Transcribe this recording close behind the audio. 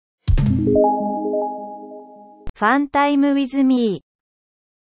Fun time with me.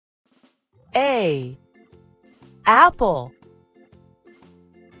 A. Apple.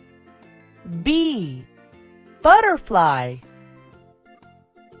 B. Butterfly.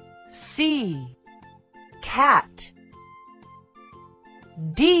 C. Cat.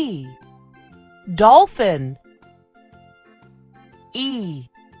 D. Dolphin. E.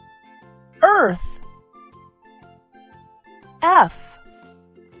 Earth. F.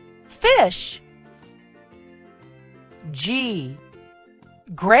 Fish. G.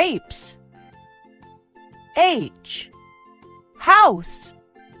 Grapes. H. House.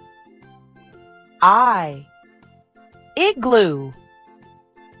 I. Igloo.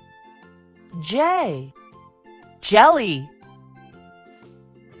 J. Jelly.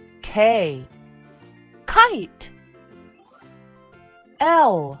 K. Kite.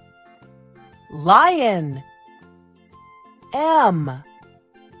 L. Lion. M.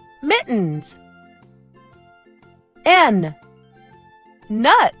 Mittens. N.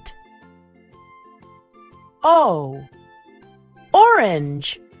 Nut. O.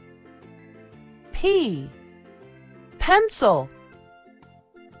 Orange. P. Pencil.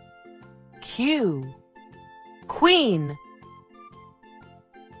 Q. Queen.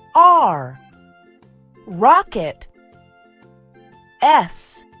 R. Rocket.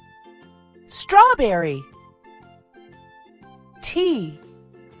 S. Strawberry. T.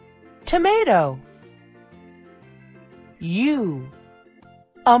 Tomato. U.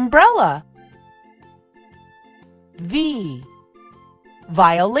 Umbrella. V.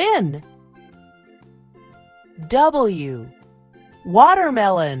 Violin. W.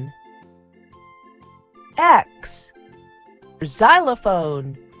 Watermelon. X.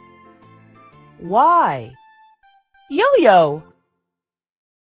 Xylophone. Y. Yo-yo.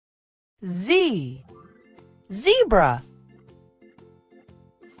 Z. Zebra.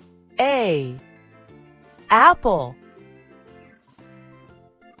 A. Apple.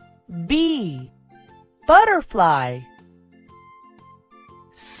 B. Butterfly.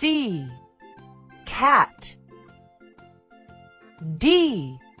 C. Cat.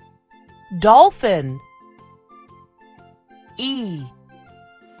 D. Dolphin. E.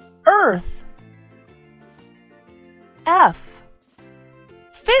 Earth. F.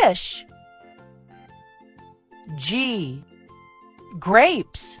 Fish. G.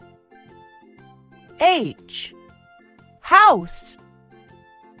 Grapes. H. House.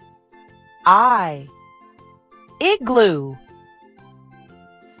 I. Igloo.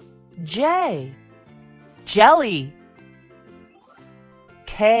 J. Jelly.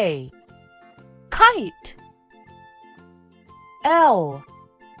 K. Kite. L.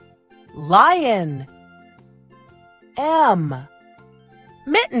 Lion. M.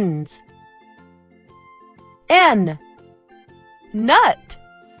 Mittens. N. Nut.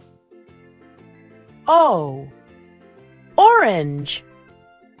 O. Orange.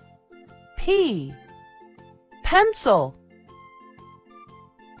 P. Pencil.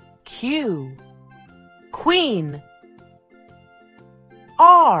 Q. Queen.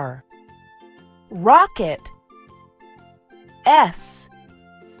 R. Rocket. S.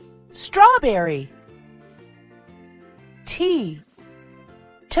 Strawberry. T.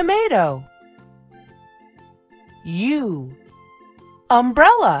 Tomato. U.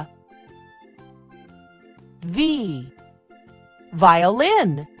 Umbrella. V.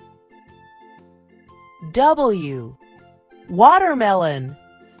 Violin. W. Watermelon.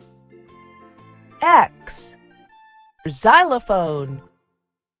 X. Xylophone.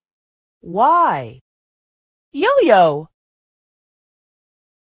 Y. Yo-yo.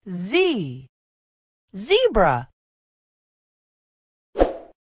 Z. Zebra.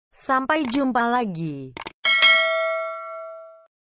 Sampai jumpa lagi.